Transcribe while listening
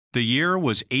The year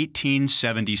was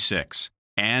 1876,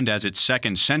 and as its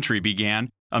second century began,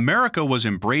 America was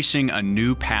embracing a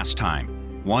new pastime,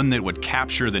 one that would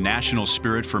capture the national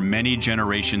spirit for many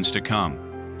generations to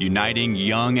come, uniting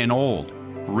young and old,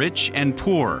 rich and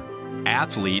poor,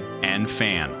 athlete and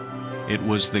fan. It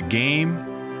was the game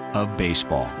of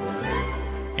baseball.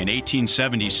 In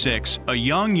 1876, a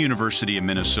young University of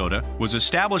Minnesota was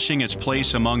establishing its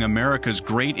place among America's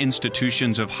great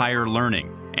institutions of higher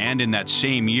learning, and in that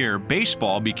same year,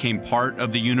 baseball became part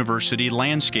of the university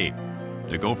landscape.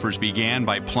 The Gophers began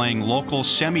by playing local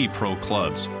semi-pro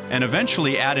clubs and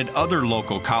eventually added other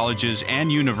local colleges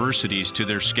and universities to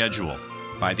their schedule.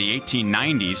 By the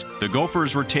 1890s, the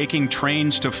Gophers were taking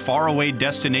trains to faraway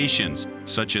destinations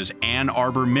such as Ann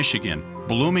Arbor, Michigan,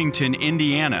 Bloomington,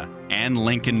 Indiana, and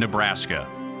Lincoln, Nebraska.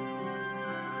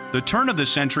 The turn of the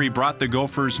century brought the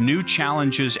Gophers new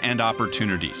challenges and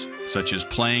opportunities, such as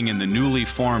playing in the newly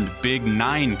formed Big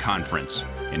Nine Conference.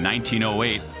 In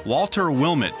 1908, Walter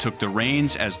Wilmot took the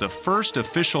reins as the first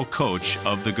official coach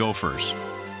of the Gophers.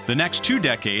 The next 2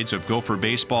 decades of Gopher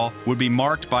baseball would be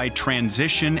marked by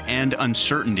transition and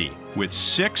uncertainty, with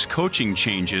 6 coaching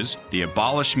changes, the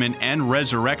abolishment and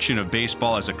resurrection of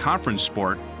baseball as a conference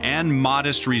sport, and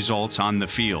modest results on the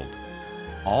field.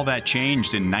 All that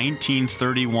changed in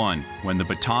 1931 when the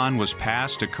baton was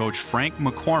passed to Coach Frank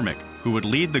McCormick, who would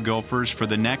lead the Gophers for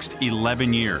the next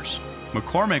 11 years.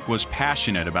 McCormick was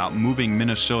passionate about moving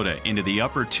Minnesota into the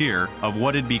upper tier of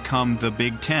what had become the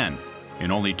Big Ten. In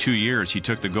only 2 years, he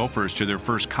took the Gophers to their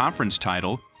first conference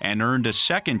title and earned a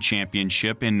second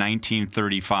championship in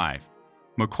 1935.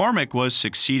 McCormick was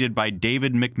succeeded by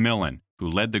David McMillan, who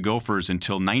led the Gophers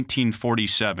until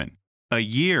 1947, a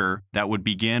year that would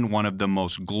begin one of the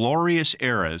most glorious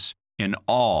eras in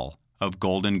all of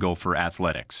Golden Gopher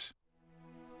athletics.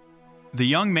 The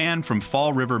young man from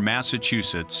Fall River,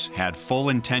 Massachusetts, had full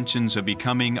intentions of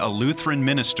becoming a Lutheran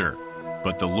minister,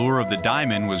 but the lure of the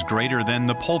diamond was greater than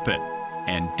the pulpit,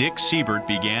 and Dick Siebert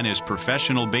began his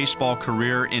professional baseball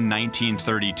career in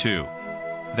 1932.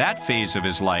 That phase of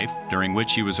his life, during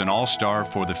which he was an all-star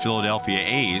for the Philadelphia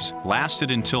A's,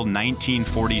 lasted until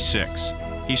 1946.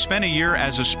 He spent a year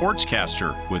as a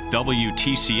sportscaster with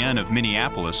WTCN of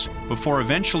Minneapolis before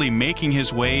eventually making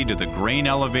his way to the grain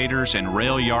elevators and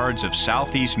rail yards of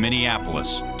southeast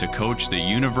Minneapolis to coach the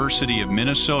University of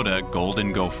Minnesota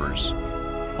Golden Gophers.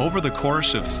 Over the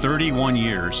course of 31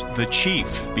 years, the Chief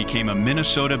became a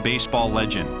Minnesota baseball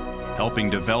legend, helping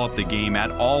develop the game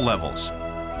at all levels.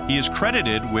 He is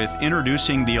credited with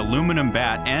introducing the aluminum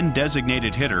bat and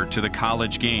designated hitter to the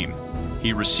college game.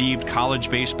 He received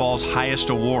college baseball's highest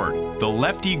award, the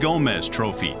Lefty Gomez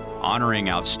Trophy, honoring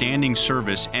outstanding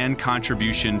service and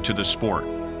contribution to the sport.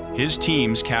 His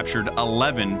teams captured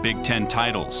 11 Big Ten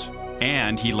titles,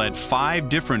 and he led 5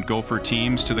 different Gopher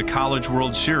teams to the College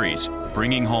World Series,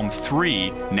 bringing home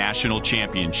 3 national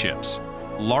championships.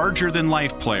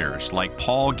 Larger-than-life players like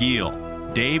Paul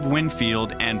Giel, Dave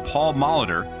Winfield, and Paul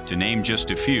Molitor, to name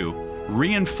just a few,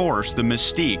 reinforced the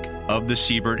mystique of the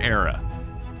Siebert era.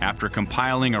 After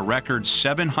compiling a record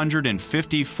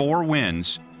 754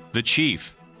 wins, the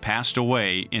Chief passed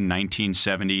away in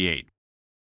 1978.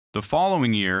 The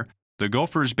following year, the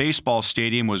Gophers baseball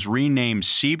stadium was renamed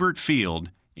Siebert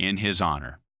Field in his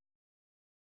honor.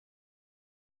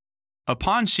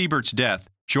 Upon Siebert's death,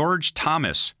 George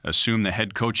Thomas assumed the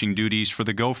head coaching duties for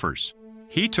the Gophers.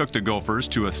 He took the Gophers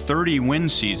to a 30-win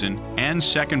season and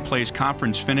second-place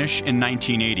conference finish in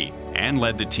 1980, and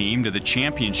led the team to the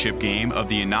championship game of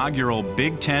the inaugural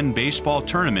Big Ten baseball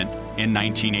tournament in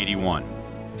 1981.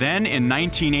 Then in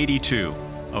 1982,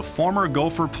 a former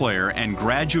Gopher player and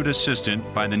graduate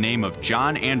assistant by the name of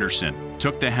John Anderson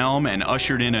took the helm and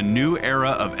ushered in a new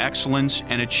era of excellence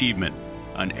and achievement,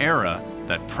 an era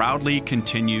that proudly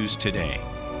continues today.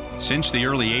 Since the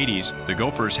early 80s, the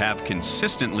Gophers have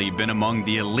consistently been among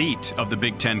the elite of the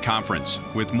Big Ten Conference,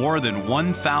 with more than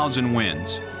 1,000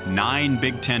 wins, 9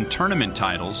 Big Ten tournament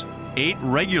titles, 8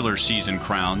 regular season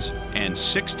crowns, and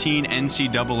 16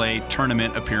 NCAA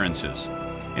tournament appearances.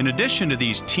 In addition to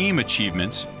these team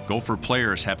achievements, Gopher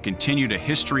players have continued a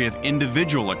history of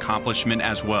individual accomplishment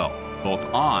as well, both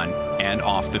on and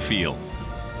off the field.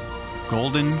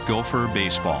 Golden Gopher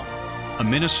Baseball, a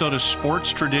Minnesota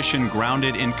sports tradition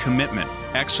grounded in commitment,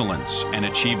 excellence, and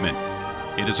achievement.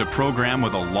 It is a program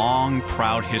with a long,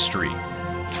 proud history.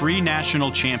 3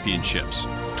 national championships,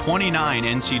 29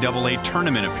 NCAA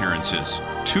tournament appearances,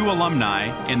 2 alumni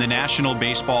in the National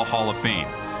Baseball Hall of Fame,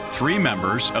 3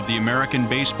 members of the American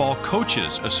Baseball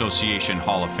Coaches Association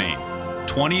Hall of Fame,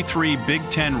 23 Big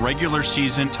Ten regular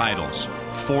season titles,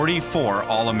 44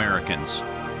 All-Americans.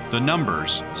 The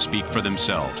numbers speak for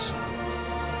themselves.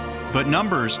 But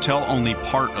numbers tell only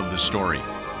part of the story.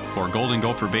 For Golden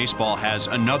Gopher Baseball has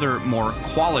another, more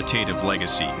qualitative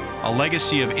legacy, a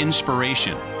legacy of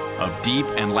inspiration, of deep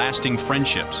and lasting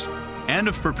friendships, and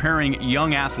of preparing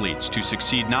young athletes to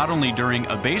succeed not only during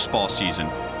a baseball season,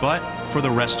 but for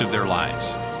the rest of their lives.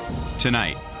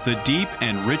 Tonight, the deep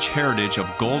and rich heritage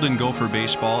of Golden Gopher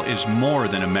Baseball is more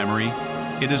than a memory.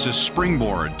 It is a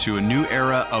springboard to a new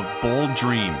era of bold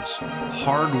dreams,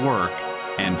 hard work,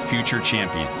 and future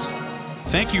champions.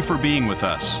 Thank you for being with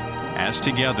us, as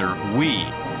together we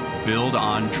build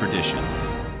on tradition.